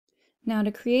Now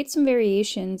to create some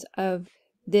variations of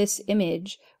this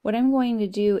image, what I'm going to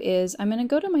do is I'm going to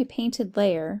go to my painted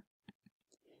layer.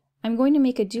 I'm going to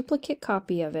make a duplicate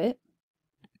copy of it,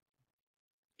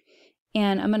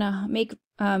 and I'm going to make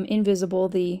invisible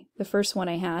the first one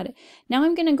I had. Now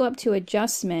I'm going to go up to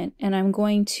adjustment and I'm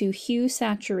going to hue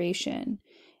saturation.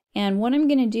 And what I'm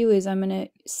going to do is I'm going to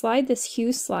slide this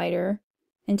hue slider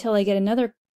until I get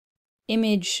another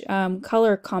image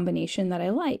color combination that I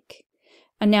like.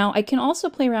 And now I can also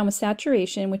play around with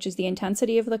saturation, which is the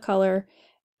intensity of the color,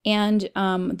 and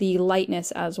the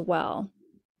lightness as well.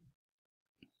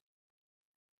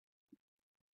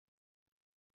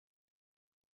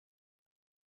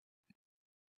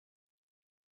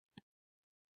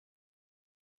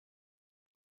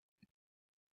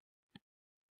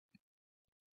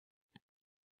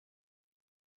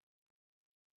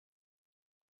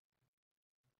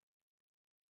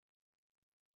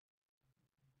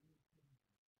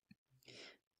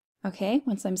 Okay,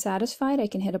 once I'm satisfied, I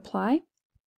can hit apply.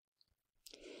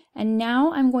 And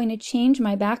now I'm going to change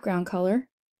my background color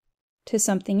to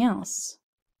something else.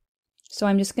 So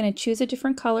I'm just going to choose a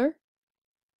different color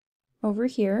over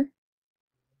here.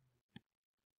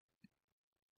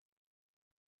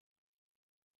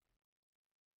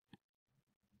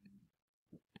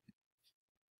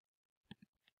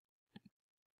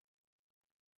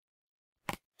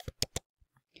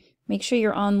 Make sure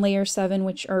you're on layer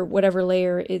 7, or whatever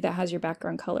layer that has your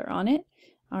background color on it.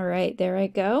 All right, there I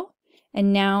go.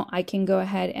 And now I can go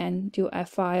ahead and do a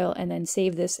file and then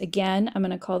save this again. I'm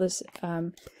going to call this,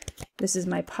 this is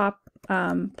my pop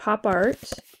art,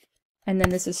 and then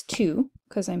this is 2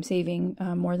 because I'm saving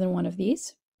more than one of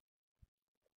these.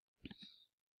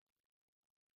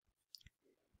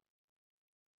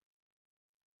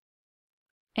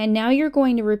 And now you're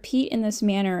going to repeat in this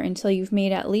manner until you've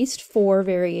made at least 4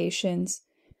 variations.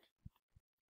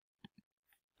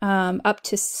 Up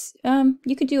to,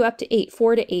 you could do up to 8,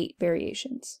 4 to 8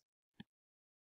 variations.